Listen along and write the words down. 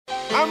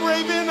I'm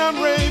raving,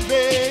 I'm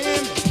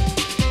raving.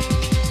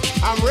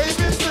 I'm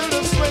raving till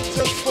the sweat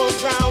just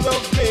falls out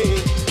of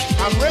me.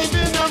 I'm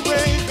raving, I'm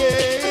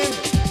raving.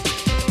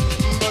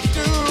 But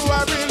do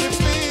I really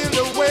feel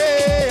the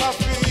way I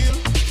feel?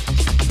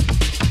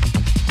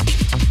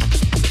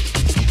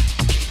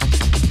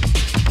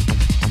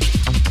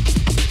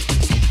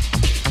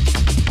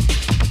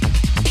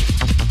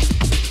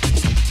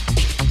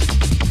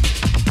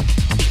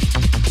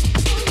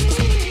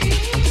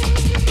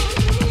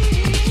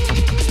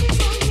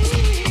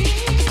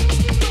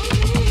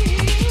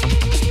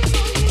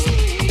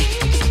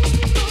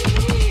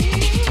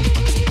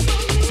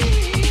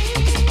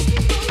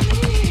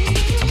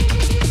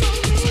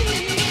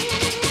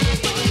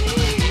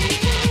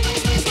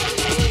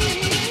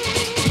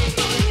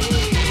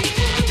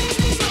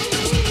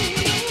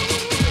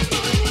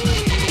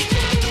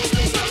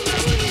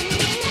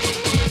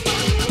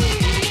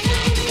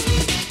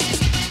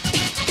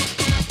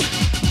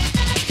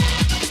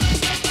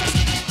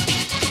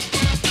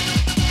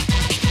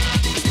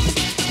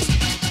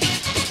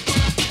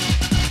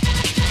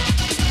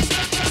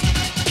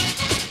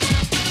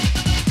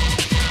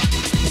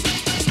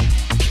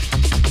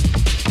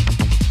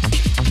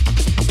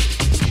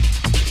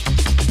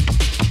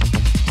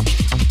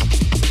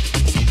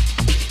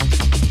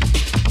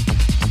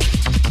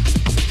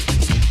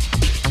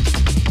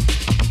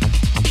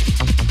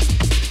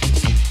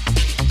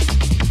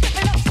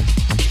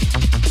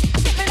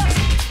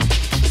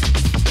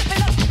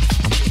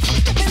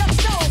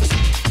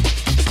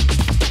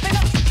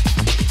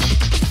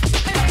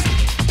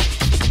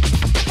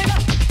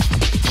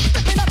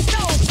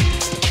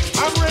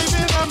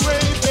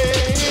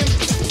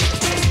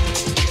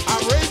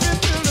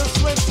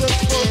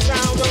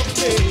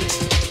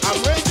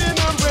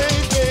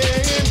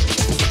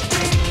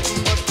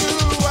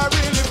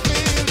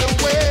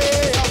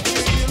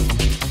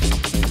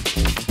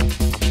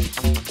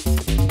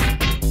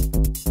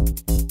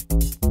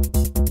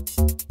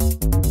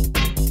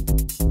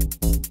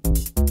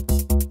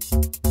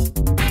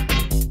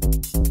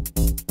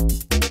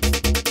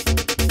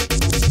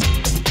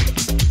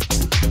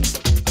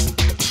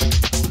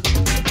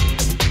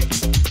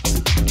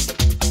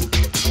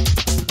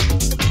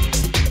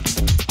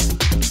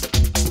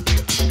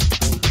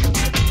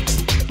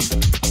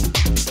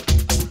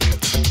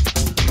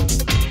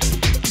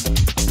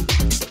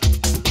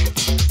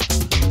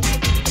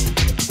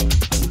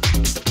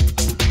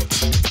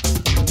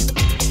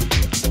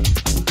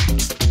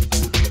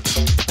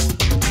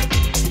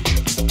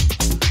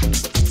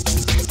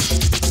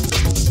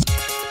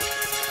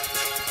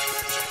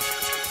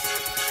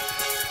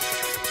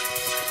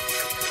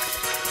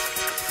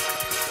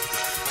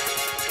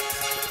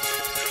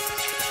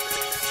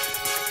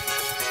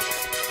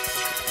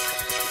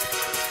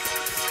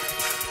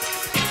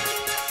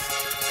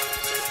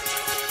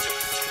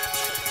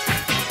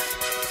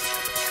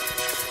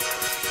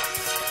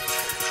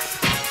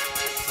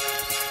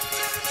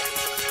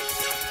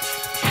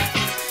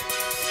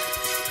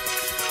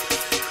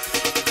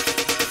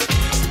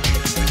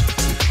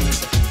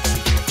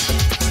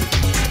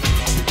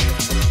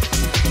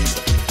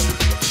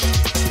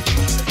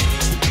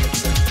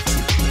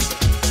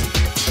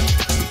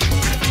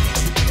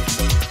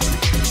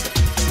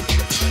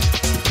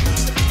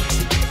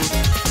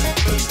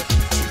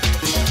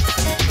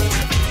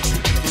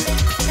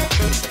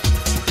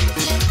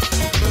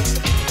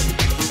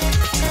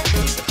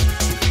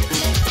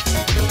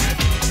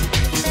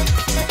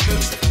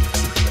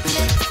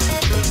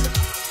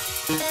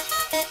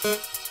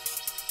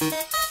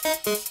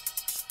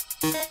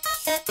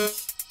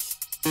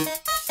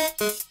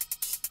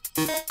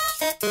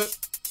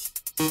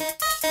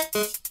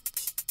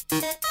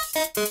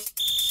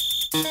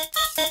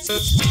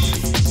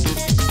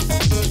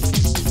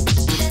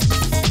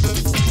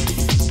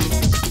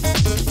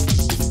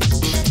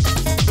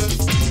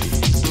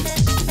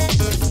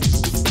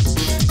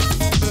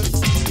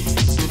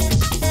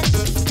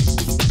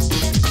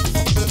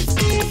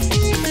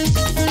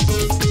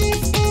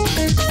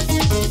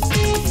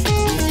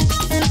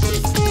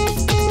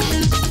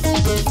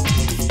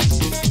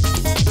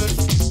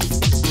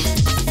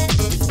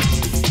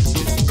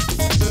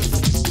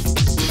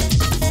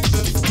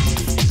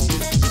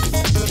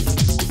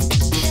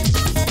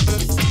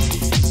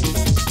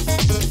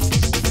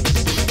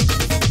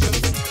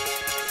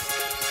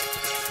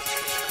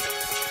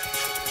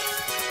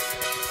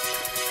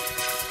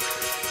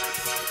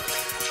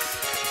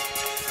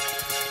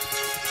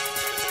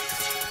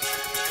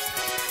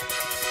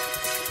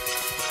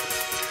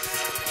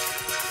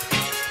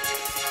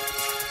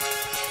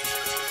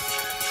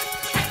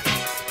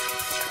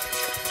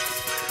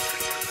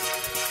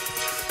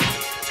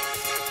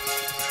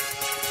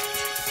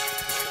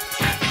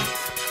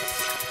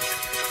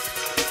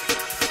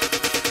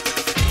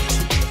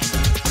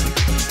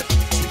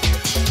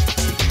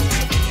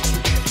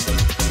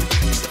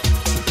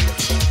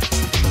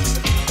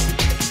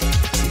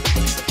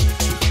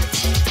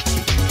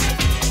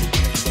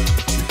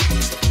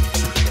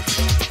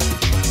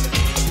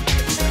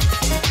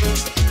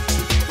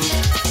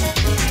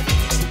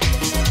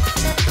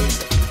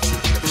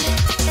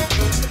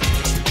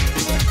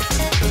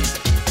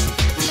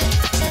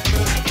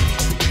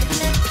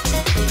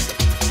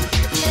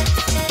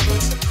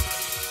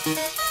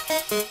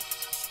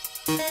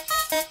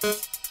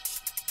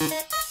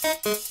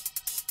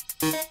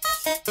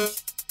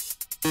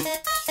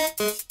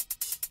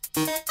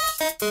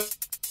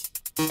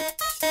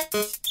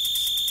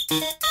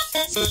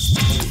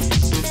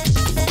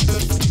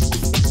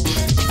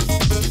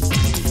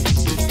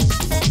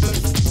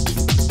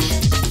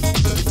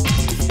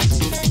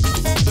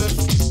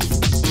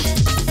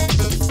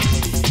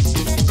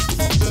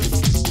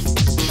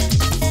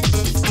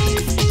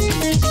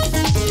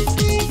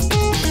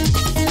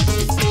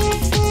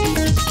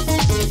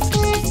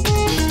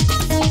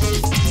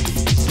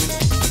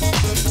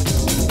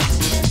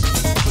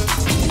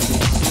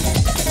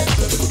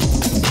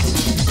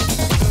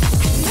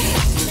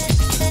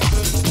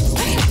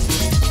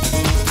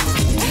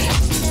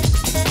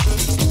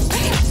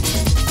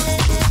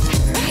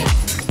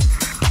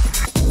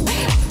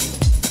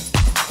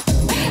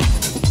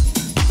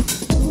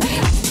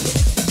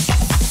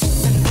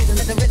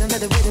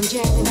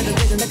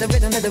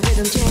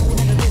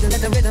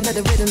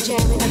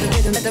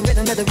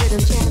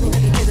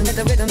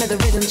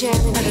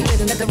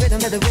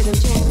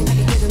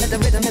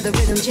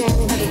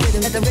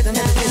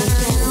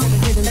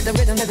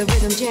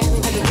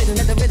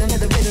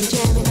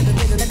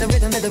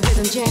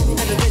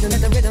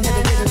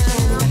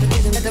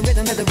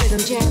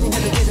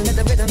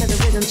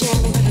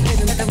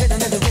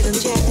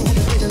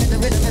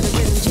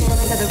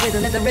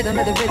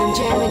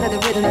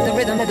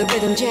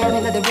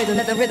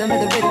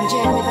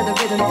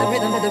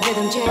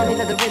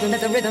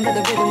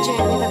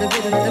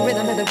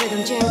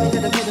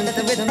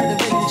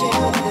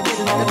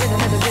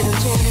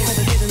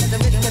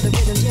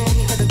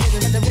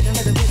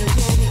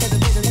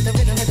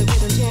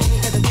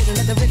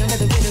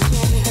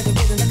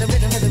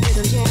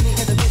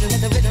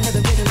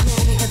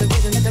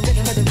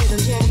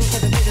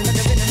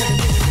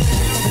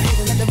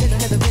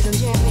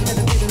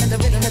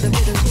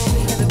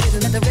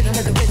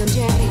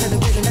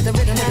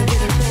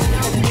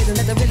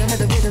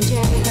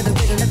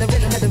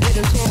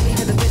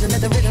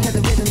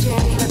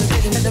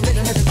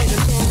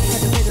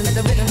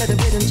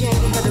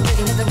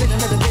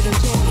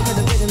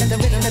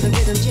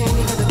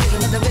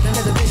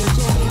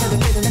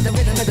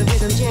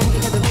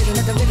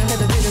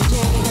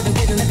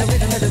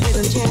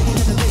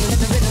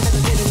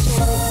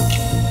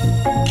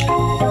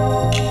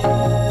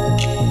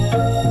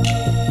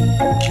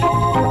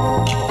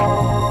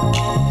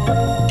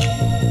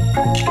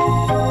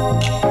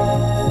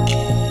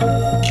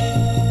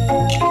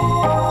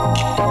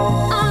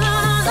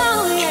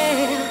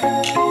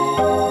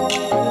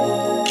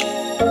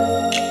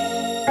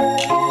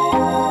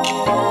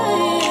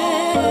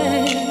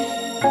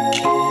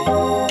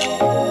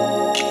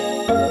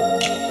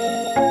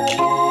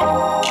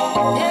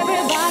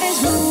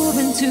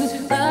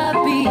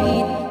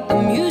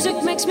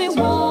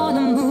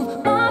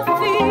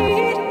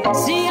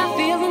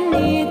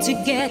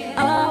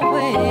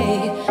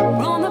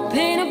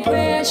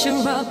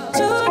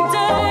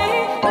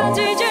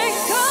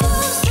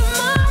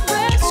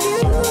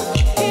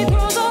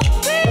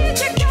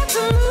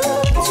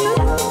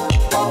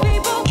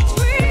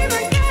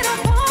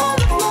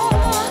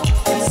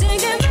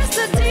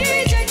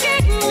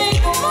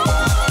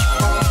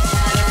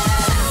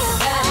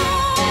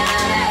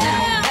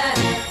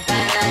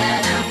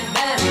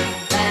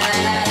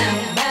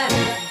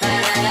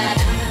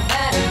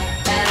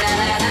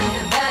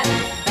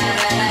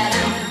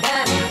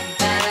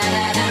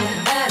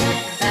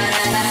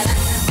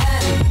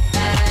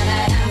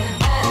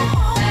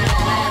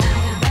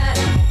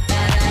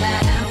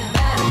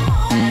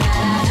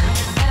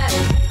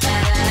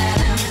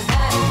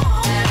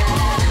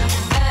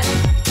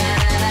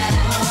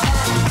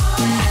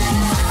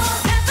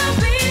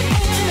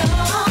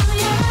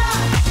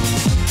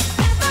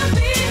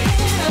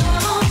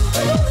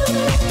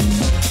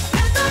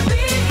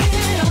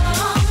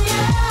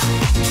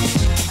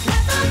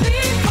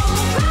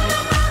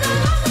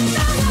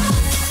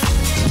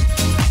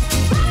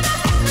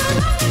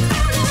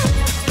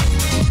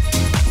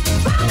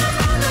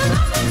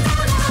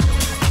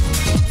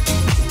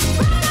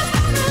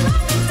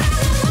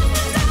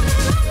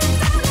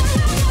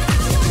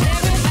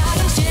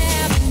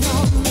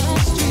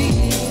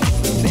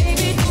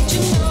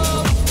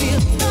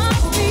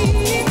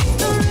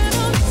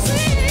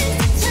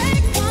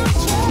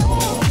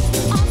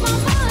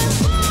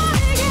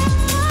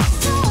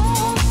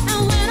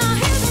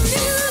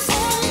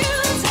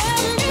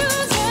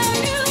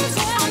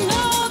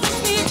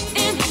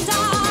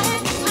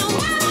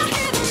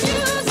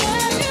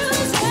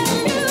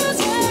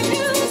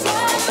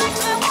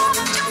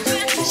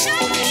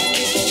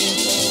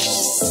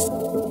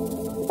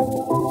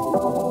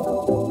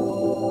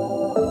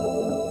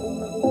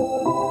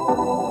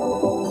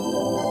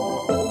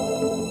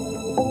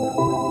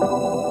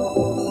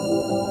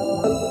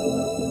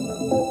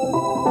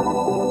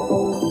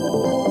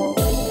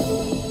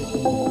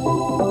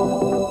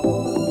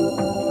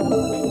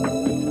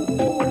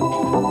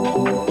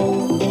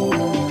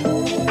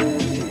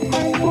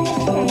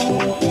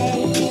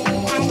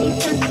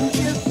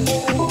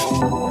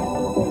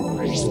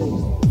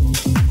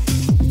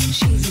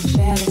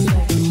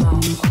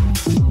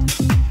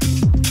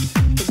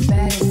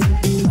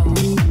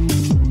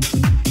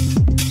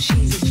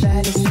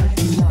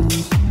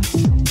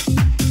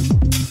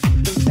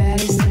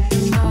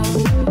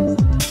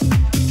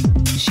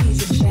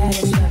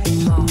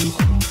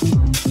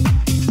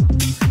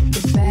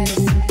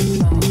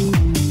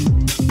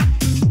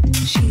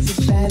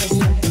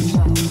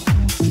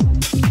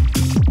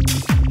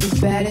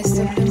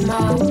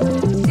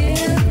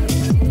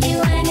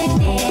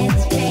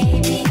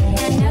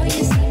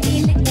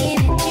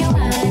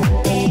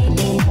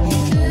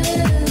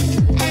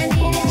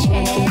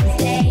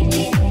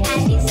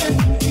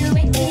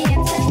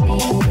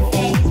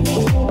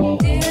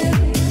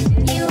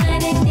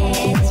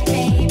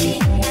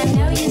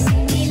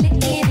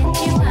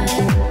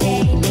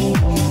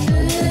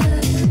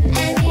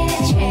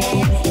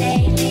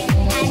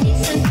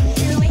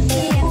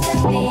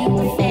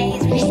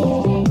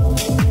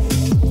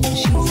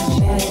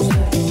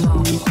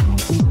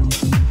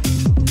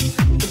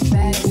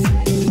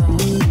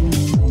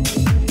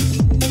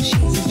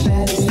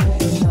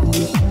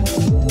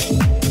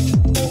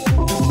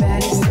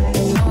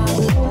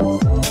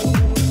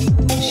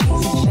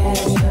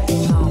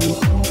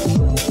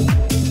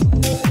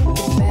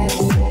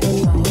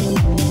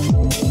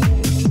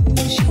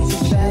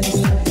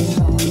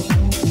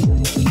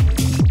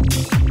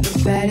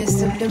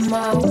 the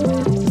mall.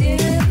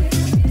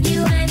 Do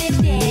you wanna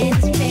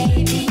dance,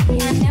 baby?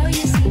 I know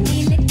you see me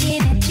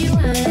looking at you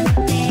on a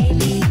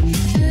daily.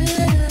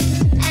 Ooh,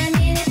 I'm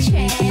in a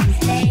trance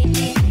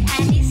lately. I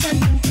need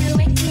something to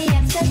wake me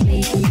up,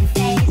 something to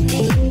faze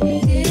me.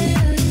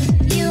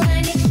 Do you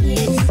wanna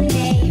kiss,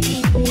 baby?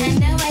 I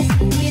know I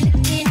see you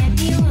looking at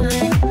me on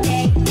a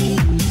daily.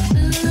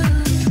 Ooh,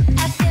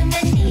 I feel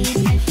my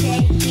knees are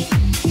shaking.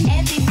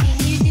 Everything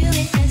you do,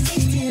 it just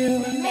seems to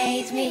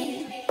amaze me.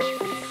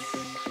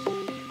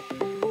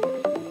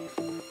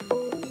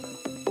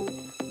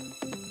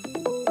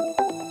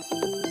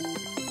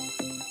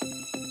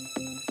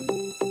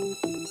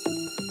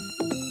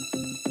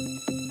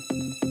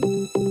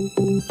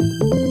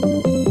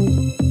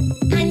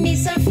 I need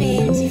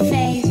something to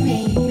faze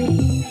me.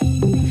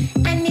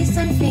 I need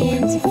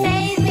something to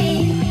faze me.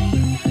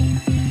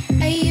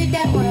 Are you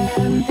that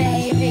one,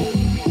 baby?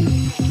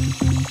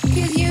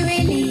 'Cause you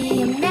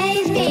really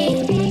amaze me.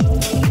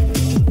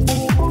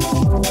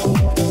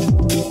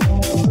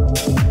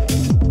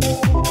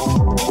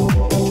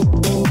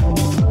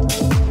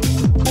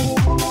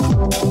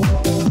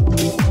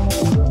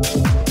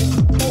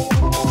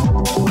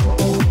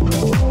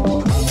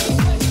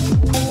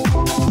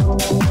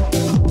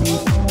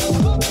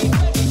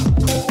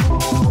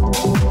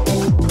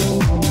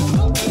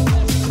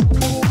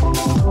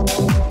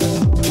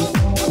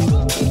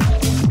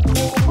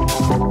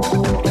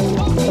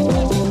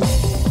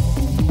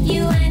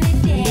 You wanna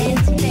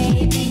dance,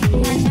 baby?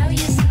 I know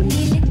you see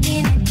me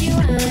looking at you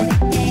on a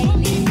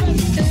daily.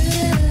 Ooh,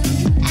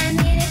 I'm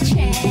in a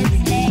trance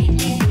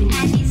lately.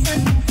 I need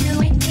something to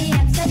wake me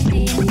up,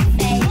 something to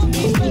faze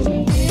me.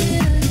 Ooh,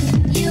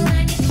 you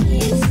wanna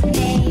kiss,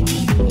 baby?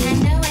 I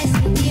know I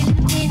see you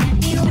looking at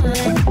me on a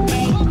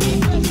daily.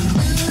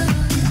 Ooh,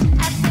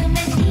 I feel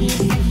my knees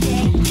are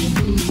shaking.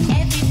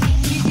 Everything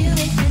you do,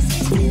 it just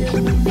seems to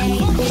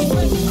amaze me.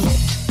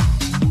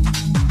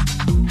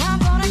 I'm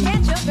gonna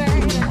get you,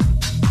 baby.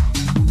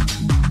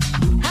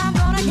 I'm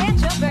gonna get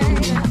you,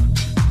 baby.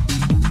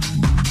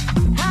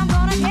 I'm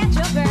gonna get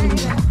you,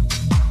 baby.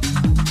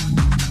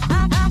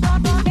 I'm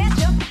gonna get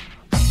you.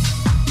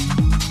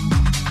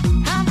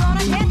 I'm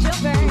gonna get you,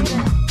 baby.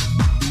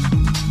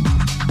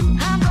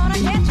 I'm gonna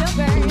get you,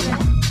 baby.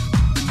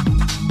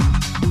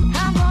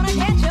 I'm gonna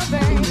get you,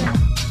 baby.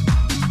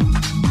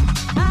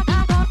 I'm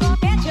gonna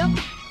get you.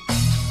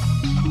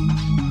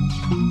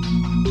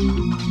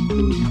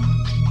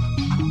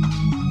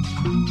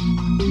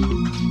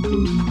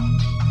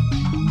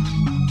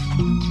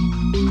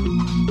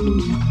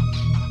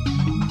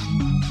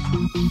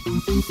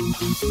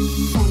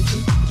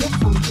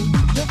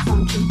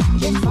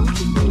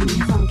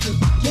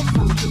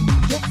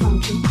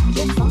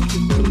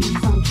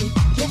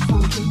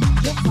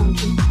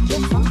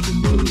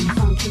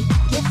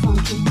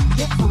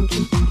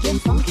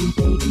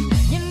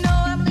 You know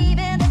I'm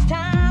leaving this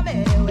time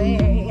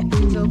anyway,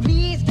 so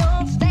please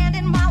don't stand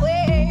in my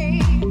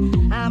way.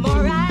 I'm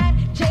alright,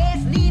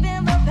 just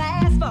leaving the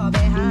past far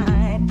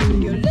behind.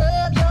 Your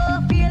love,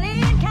 you're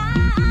feeling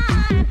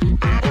kind.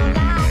 I don't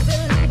like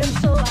believing,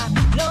 so I'm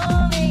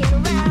lonely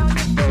around.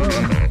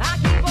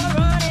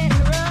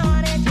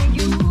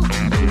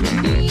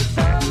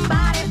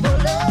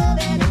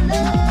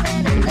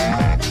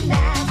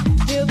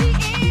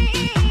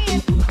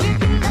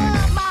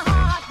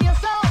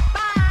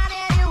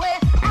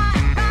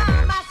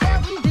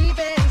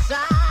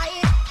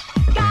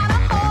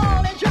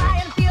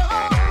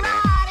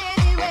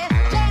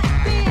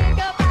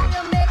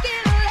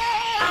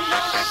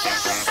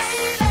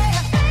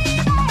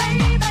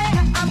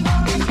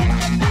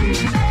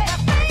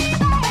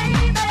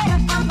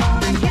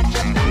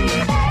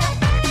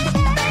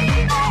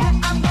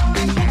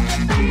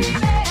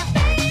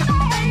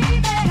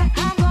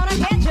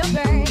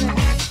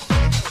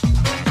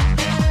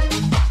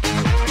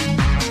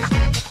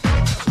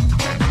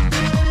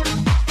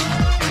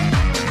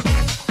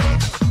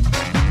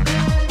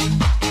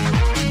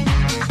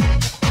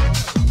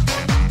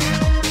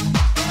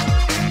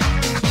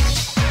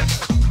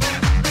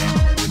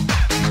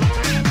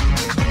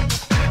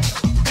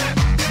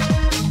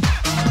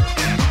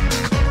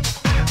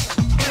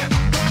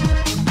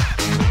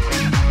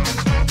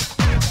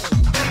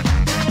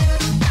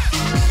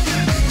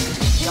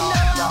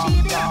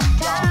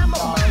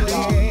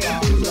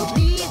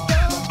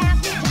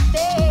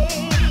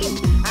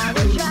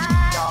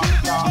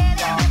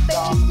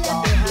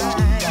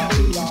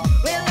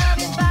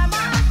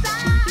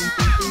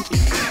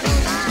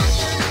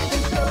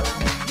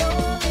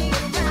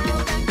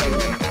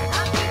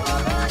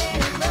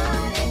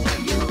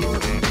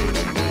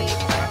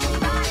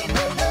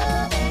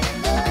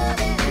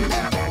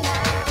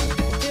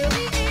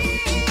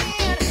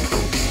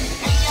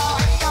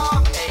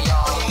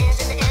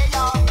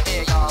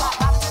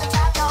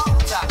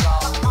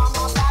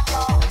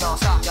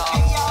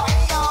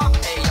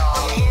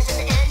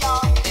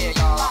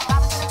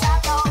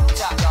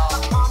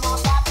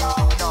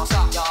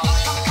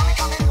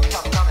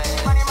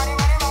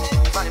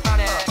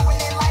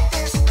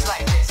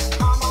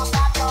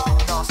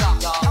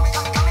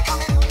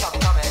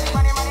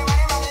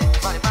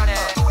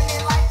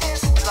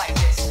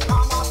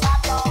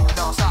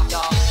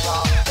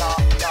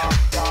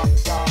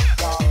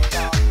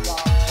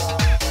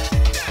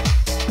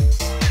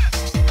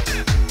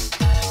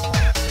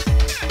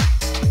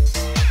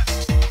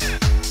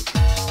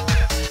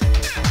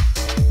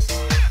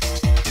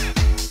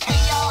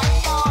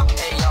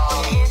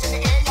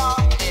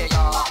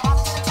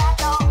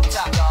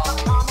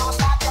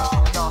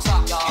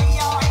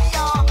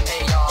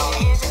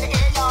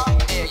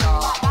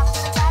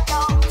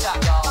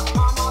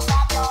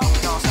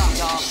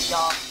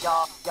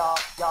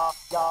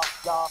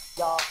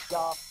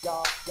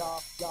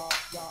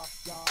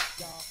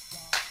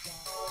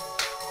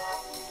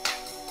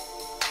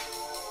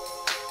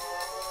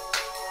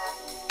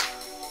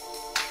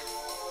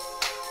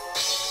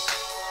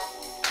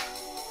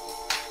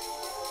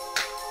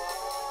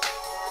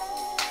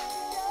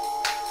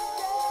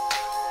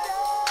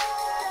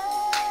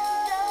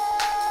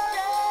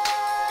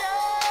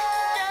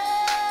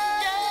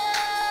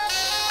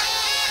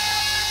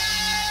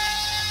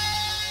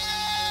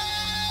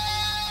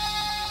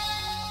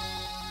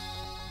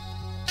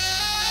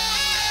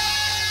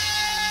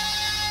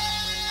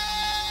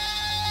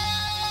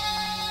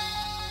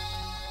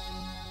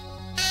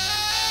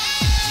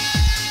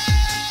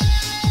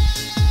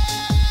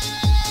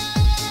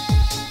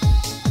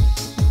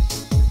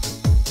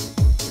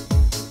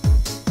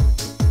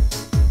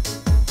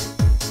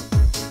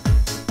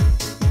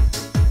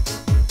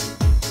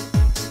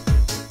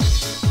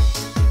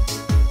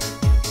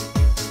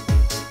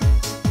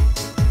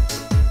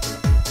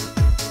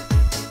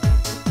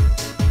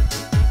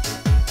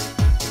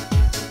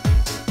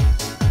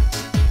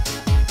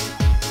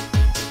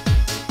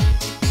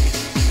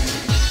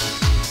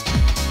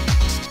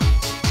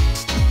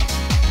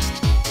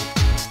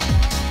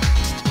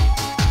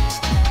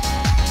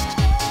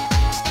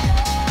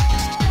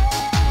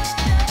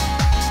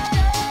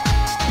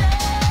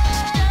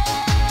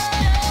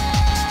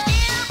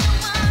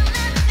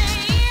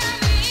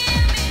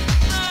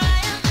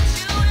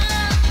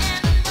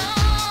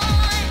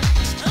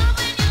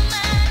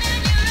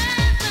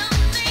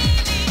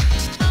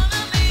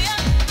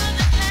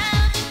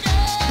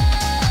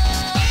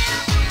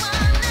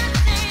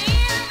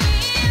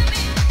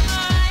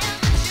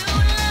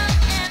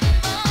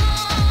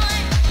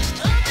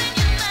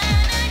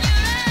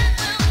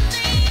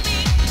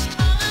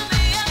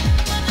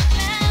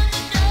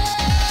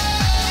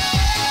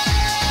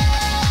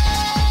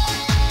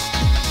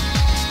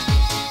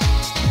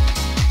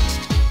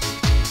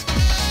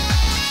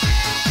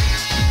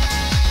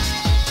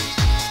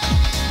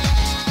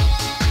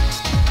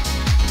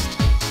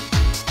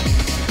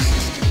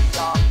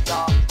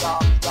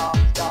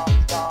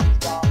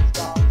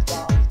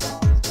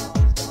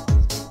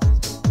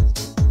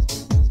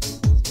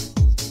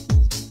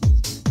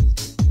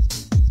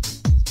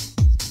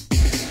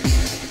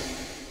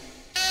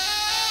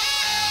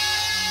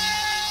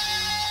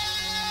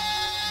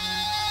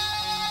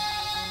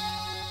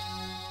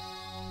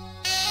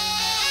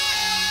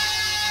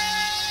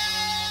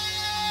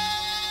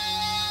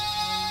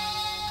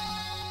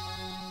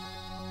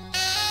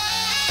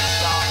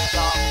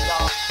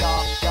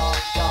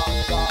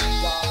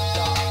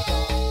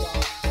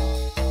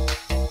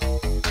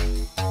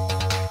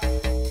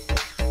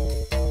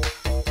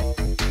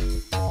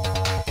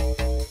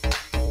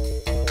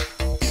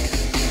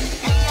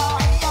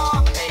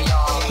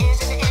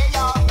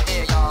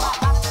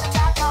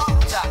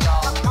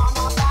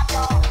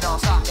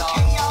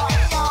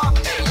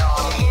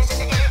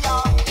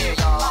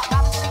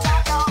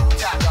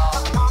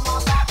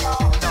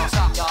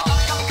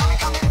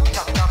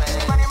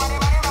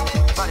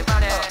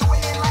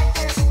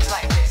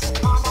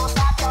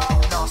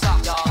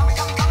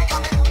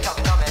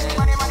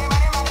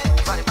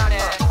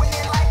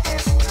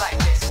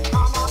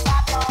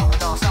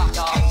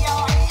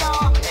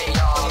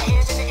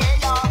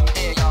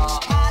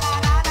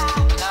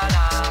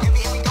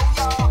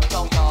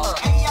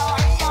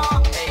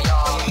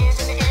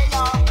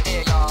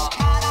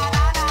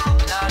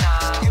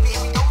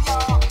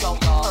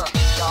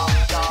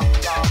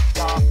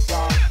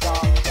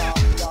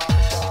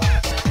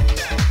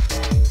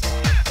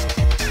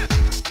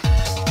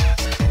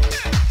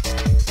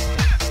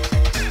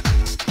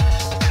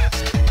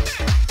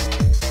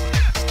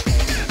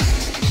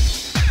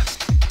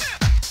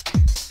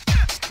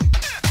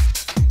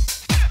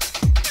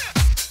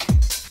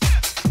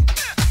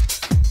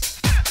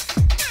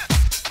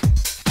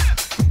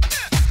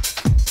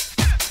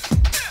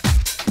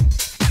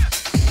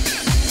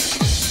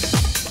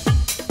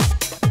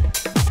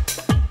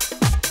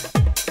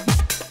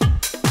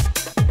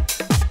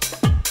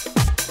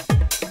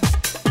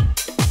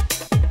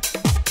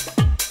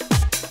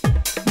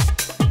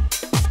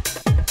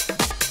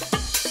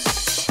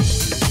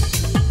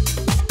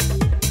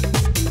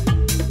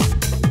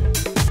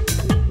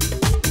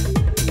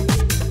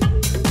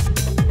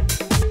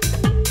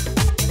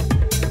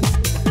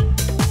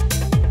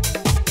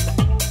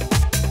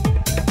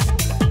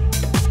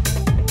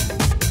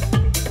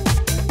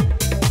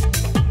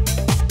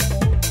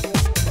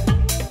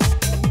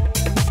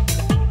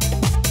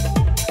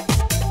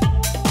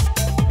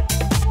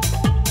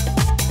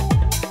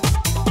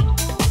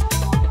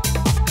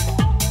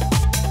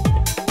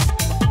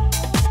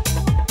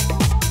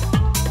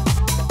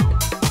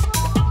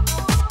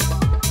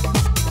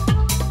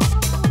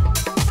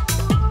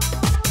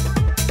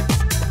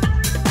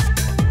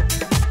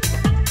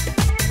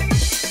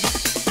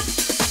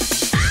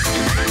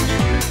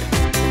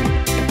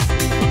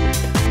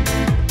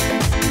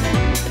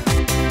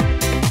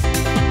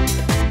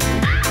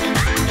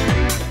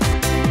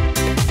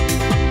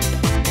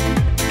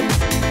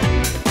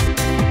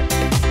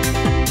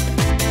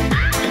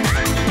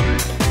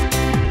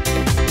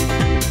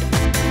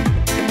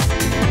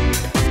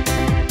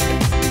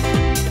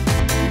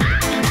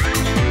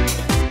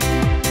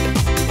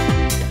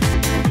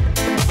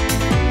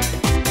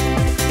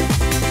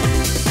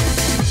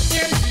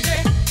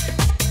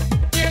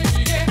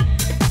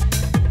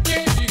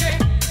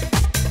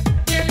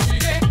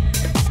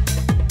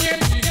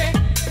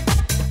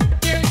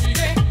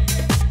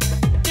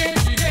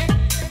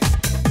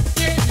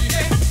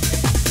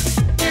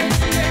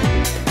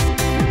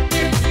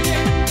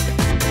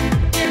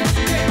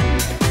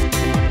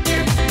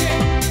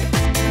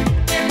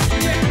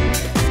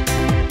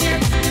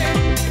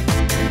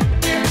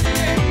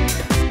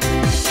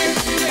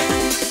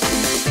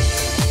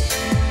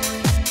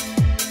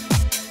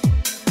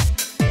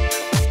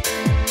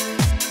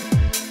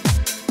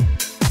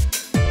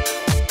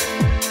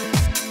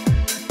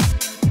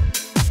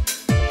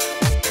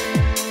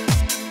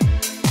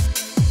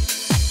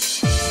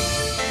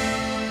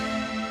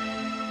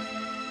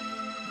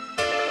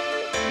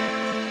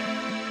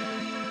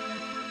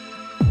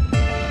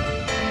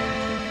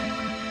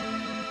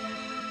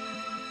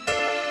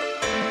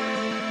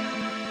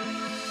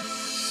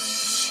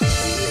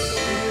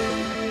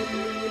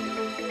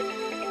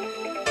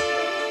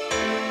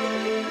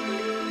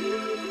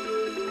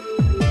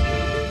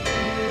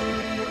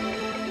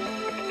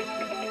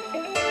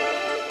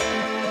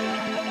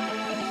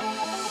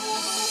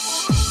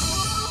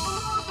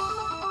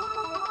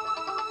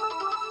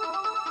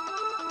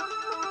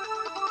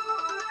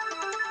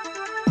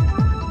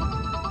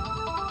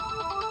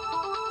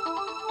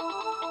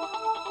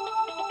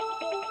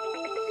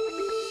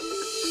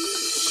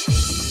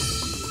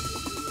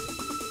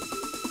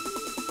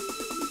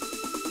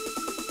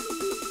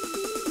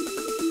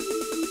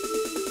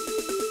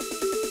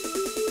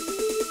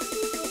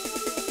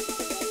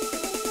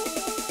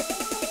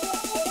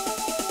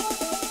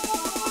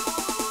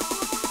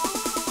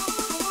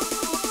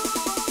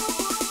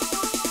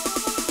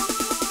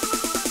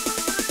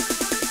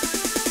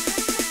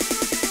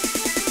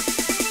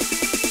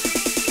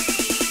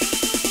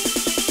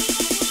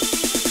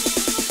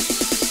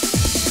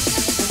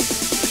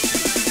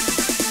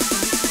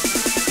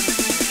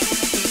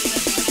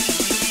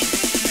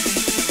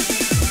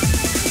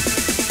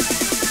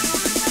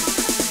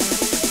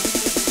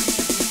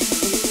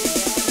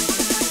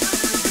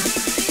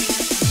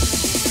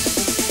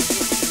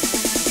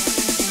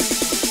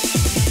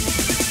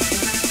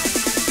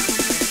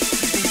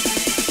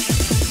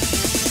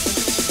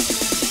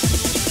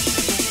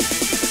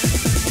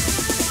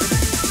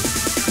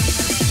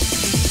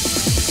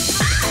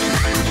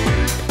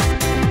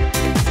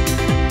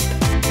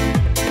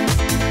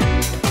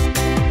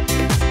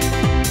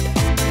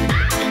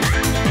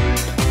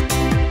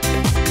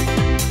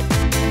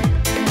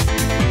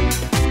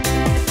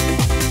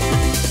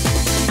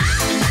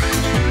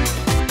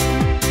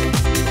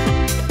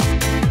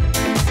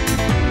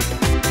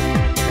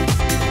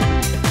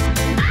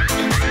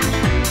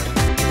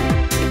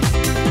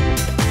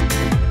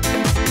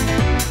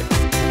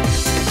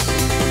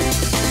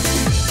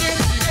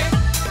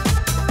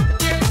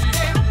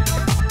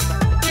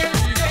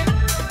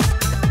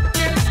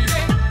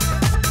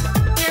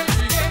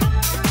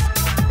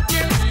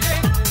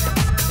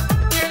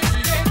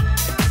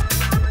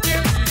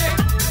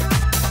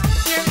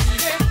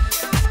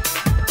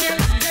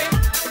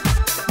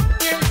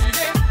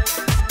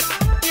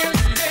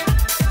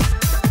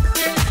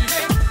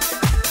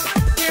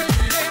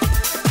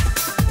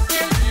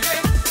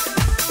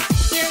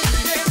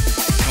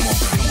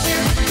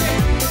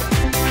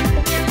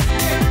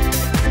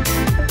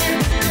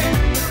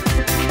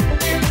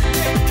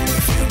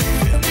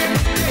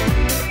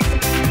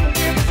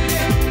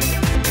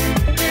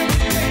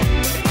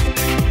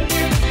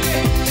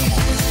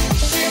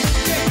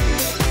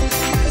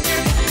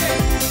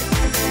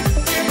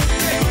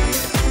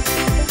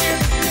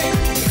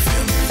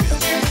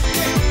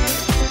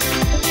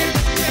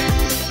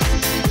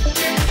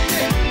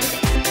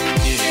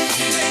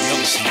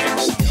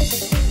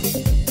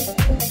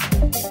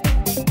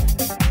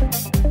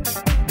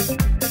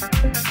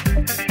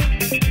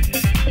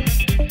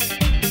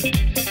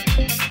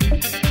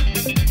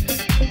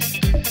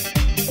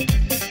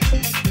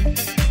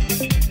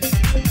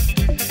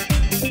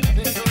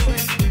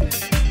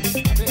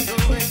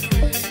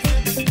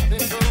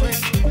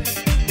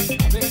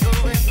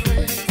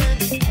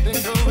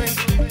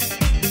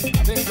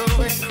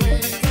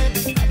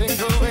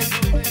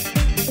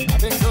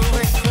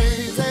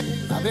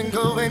 been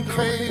going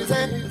crazy.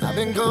 I've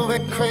been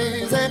going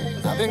crazy.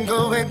 I've been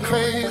going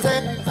crazy.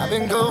 I've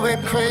been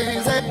going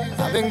crazy.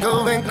 I've been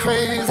going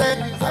crazy.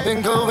 I've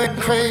been going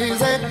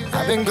crazy.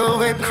 I've been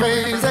going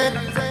crazy.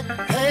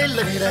 Hey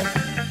lady,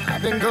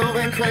 I've been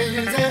going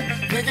crazy.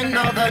 Thinking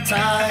all the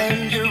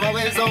time, you're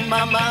always on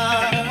my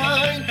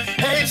mind.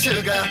 Hey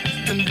sugar,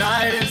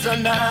 tonight is the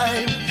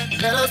night.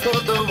 Let us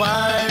pour the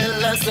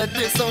wine, let's set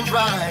this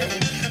alright.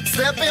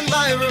 Step in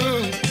my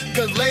room,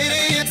 'cause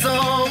lady it's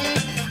on.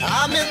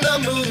 I'm in the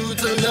mood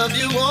to love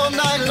you all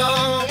night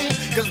long.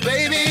 'Cause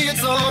baby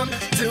it's on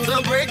till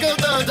the break of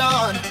the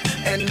dawn.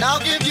 And I'll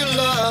give you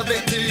love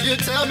until you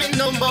tell me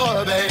no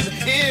more, babe.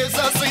 Here's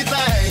a sweet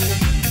thing.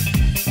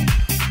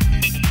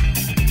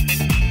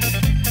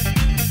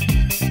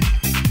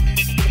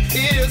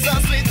 Here's a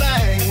sweet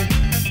thing.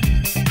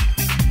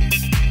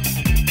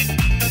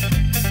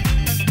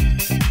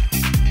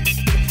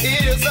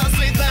 Here's a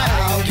sweet thing.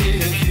 I'll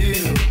give you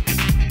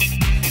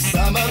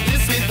some of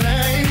this sweet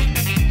thing.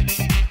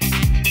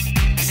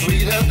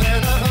 Sweeter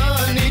than a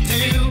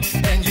honeydew,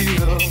 and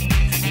you'll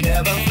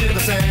never feel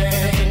the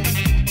same.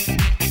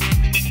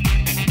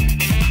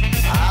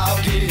 I'll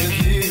give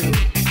you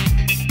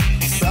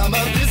some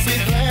of this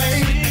sweet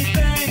thing.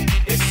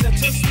 It's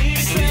such a sweet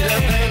thing. Sweeter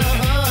than a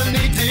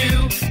honeydew,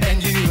 and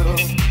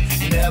you'll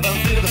never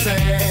feel the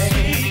same.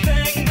 Sweet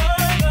thing, my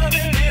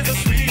loving is a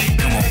sweet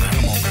thing.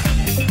 Come on.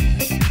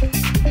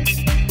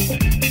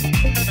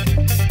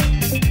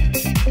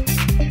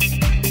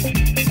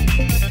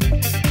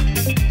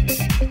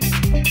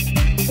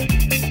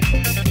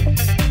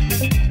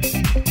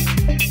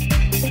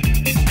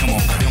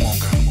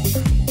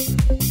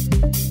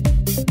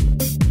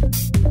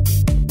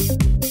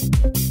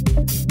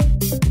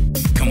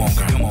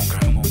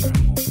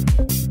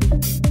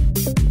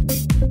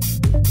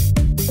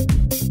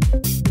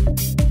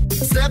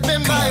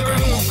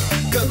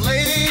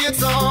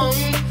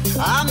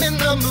 I'm in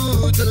the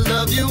mood to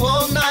love you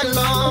all night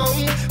long.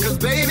 'Cause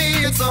baby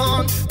it's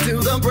on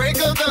till the break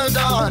of the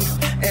dawn.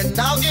 And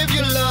I'll give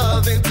you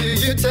love until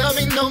you tell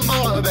me no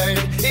more, babe.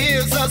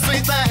 Here's a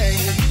sweet thing.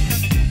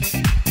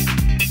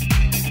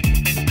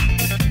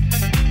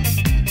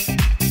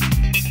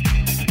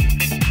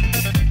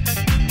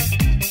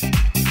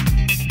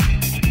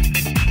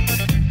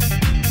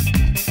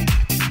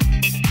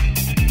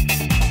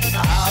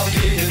 I'll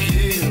give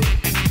you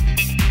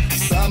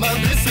some of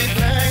this sweet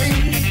thing.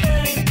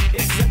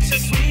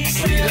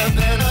 Sweeter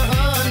than a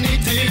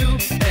honeydew,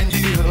 and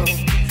you'll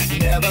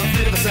never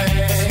feel the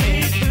same.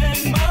 Sweet thing,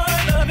 my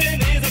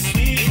loving is a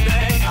sweet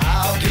thing.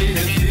 I'll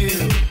give you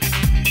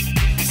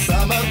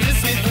some of this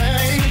sweet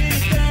thing.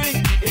 Sweet thing,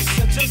 it's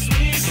such a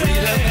sweet thing.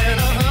 Sweeter than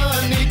a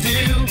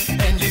honeydew,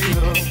 and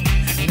you'll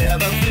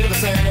never feel the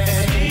same.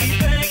 Sweet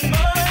thing,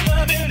 my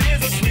loving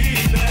is a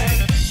sweet thing.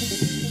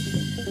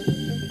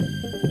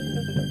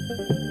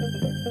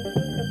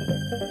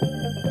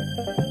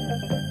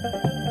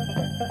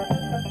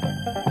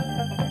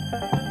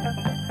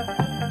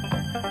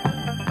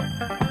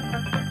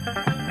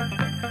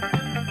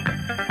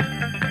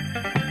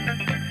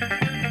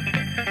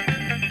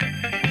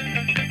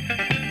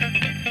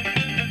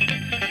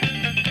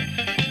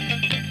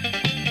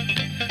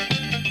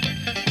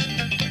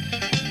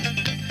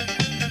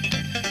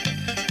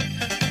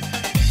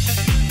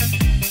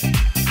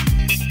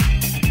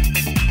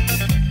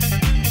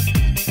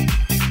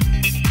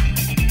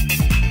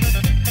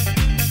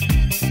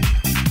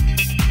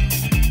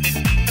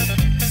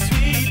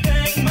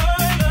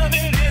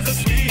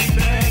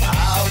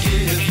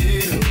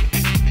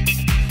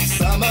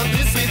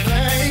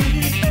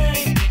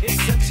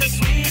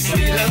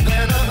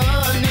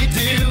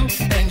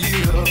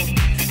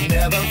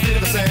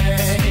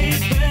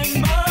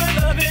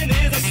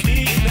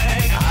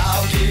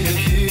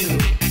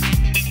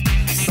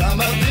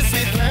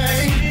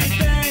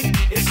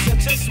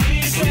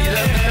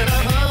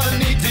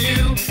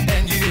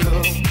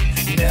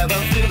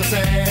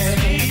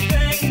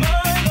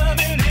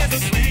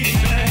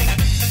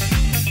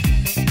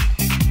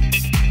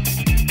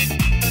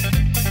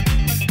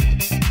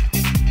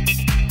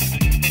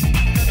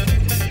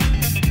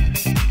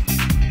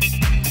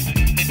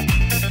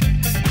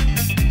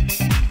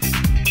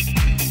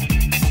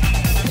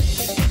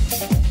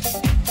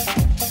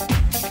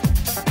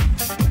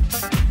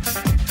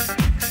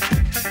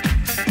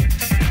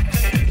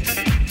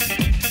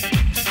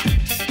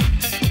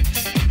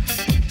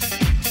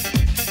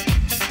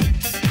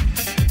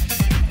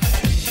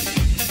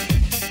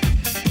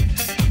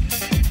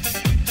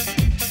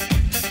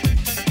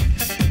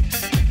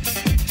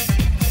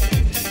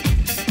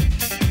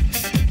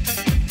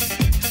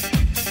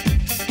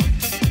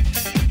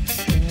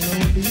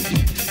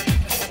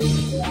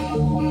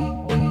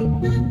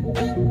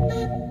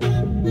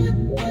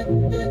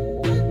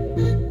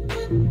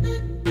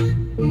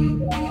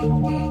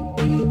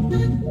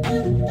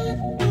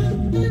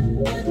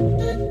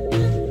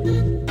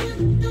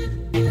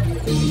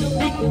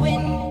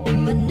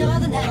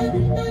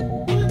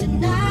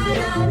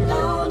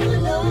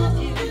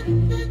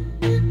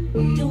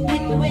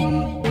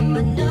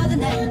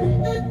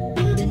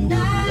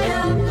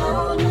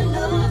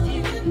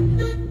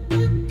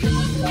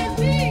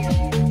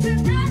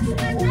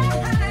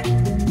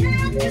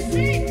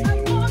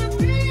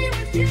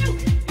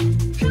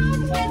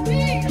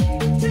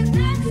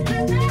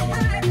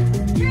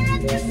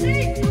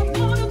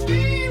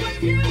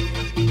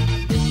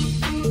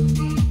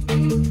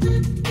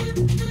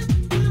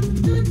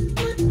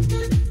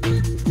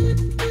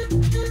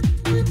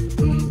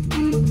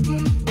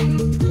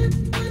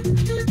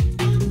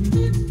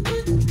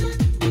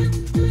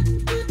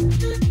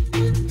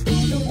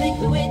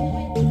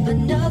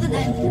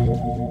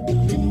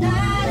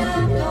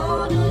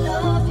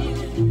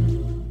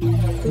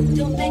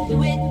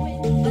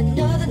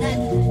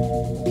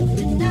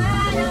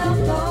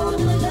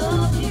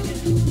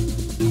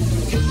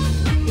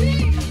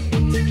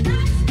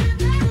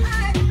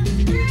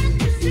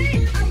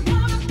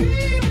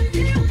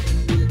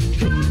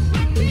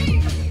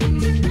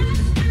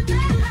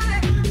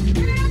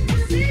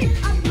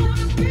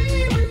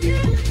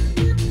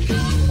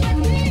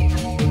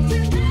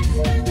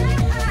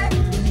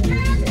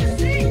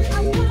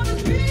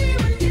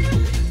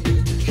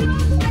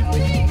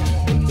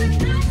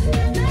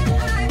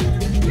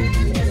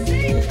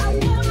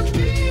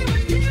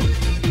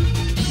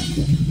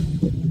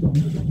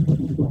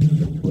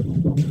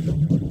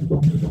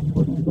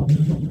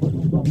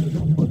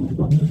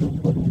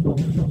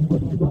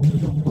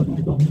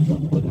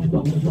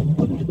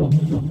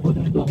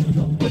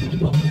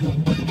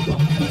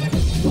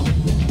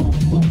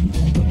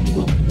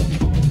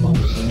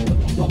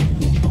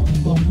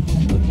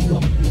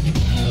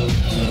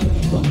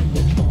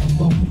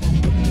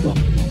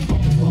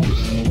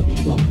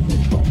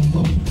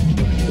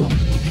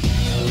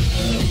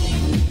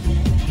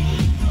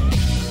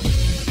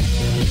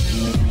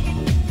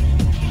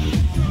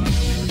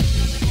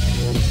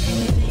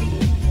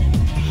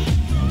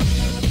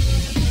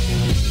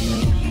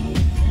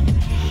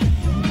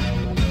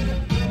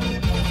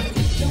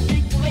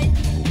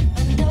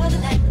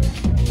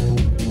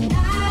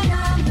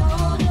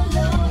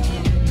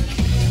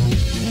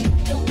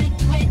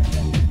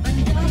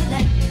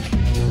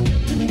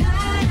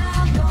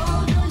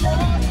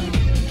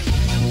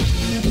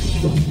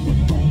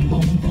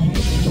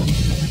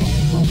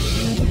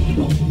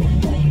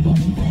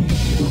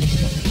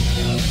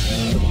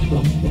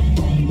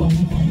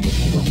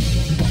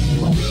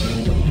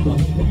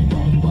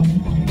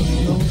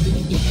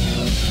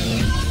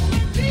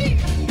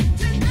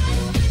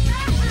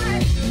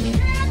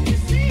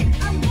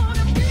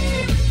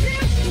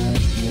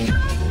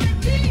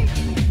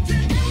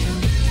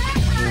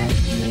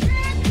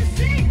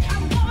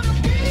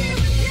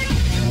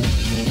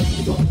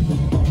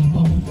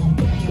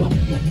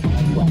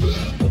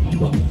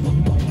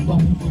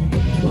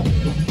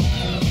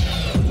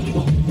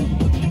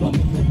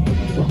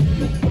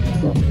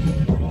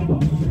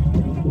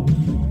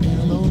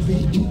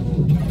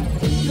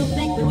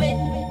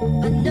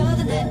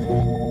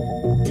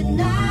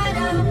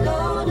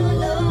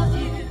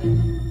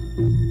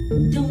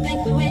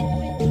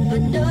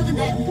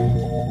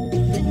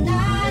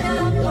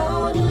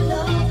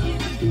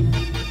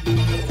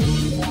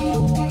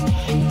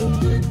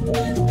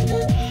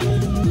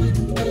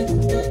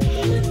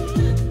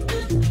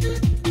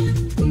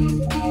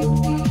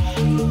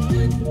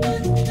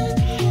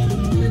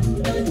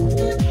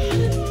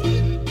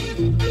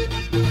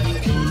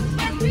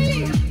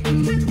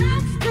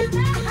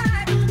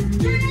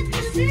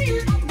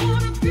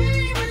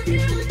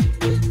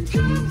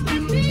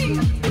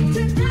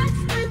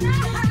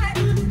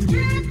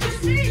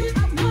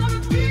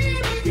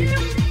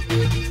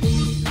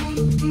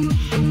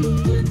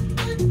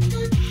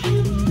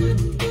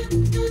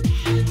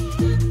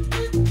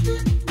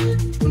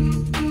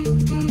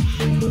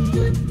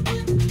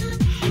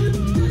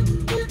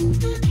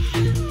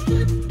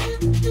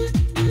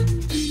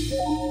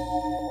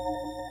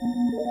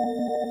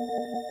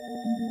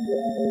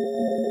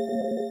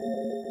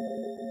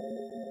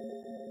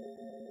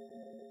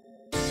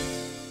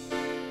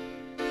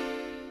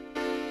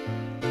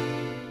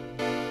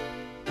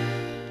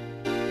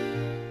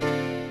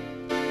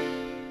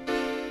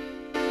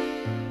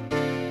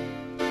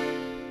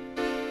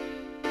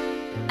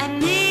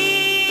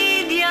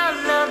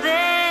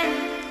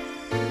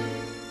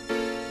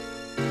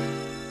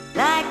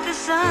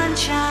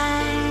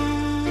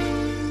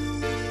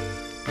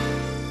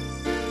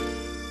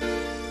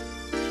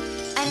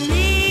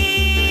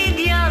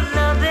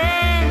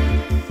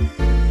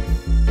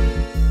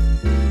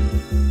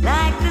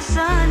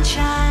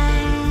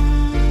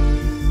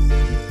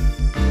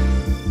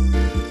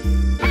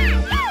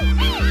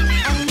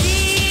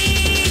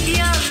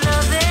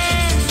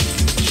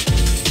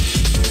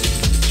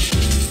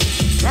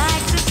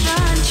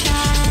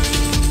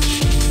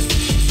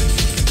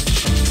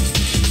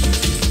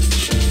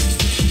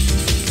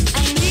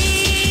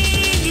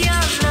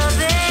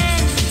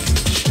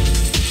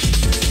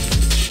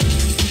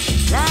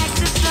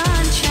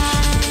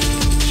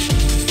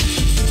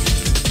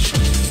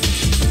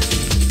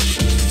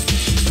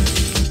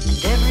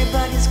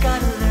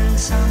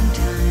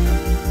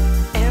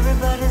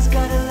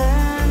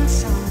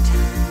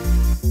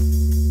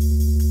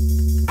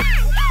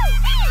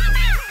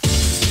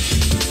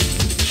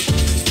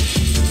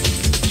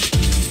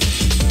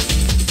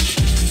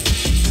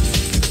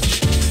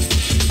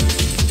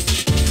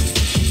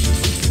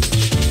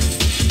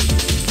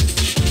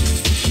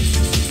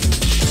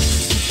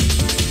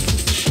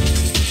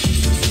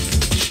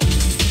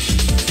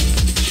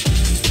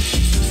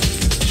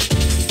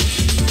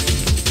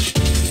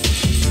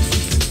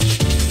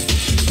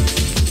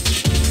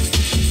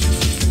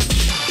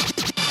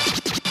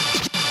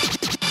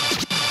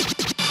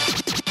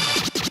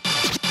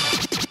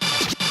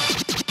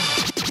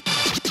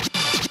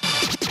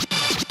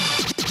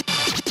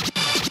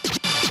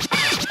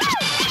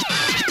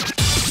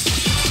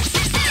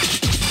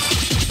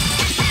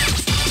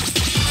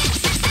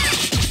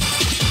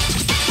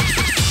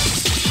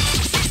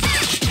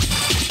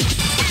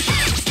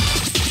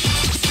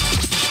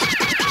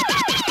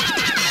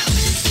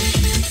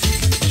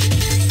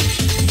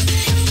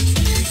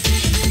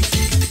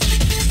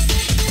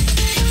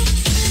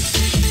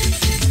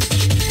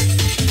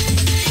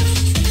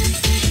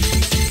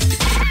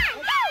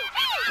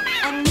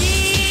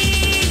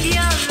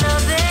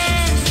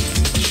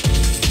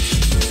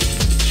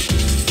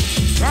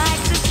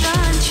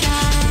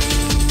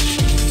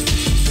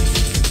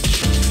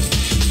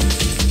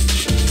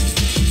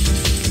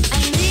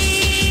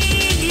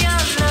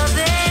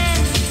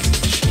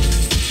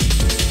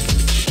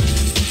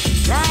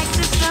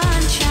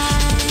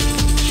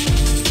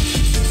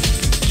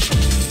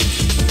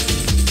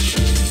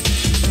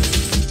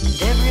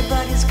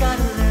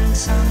 gotta learn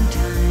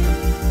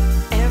sometime.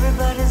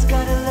 Everybody's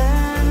gotta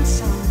learn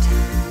sometime.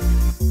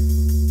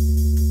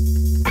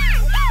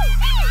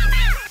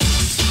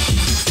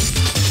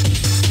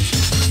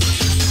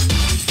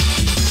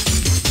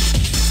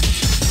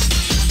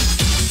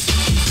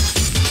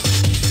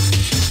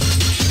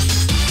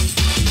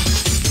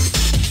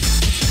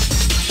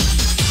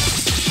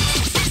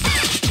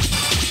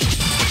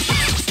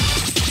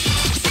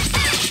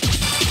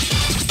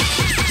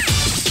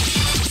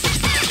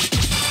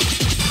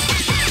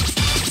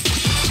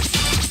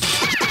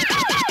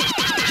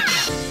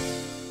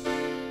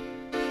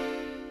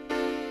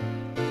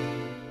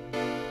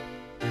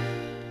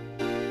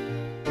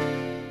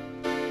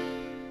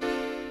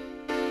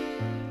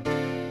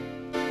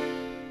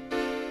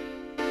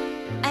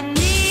 I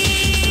need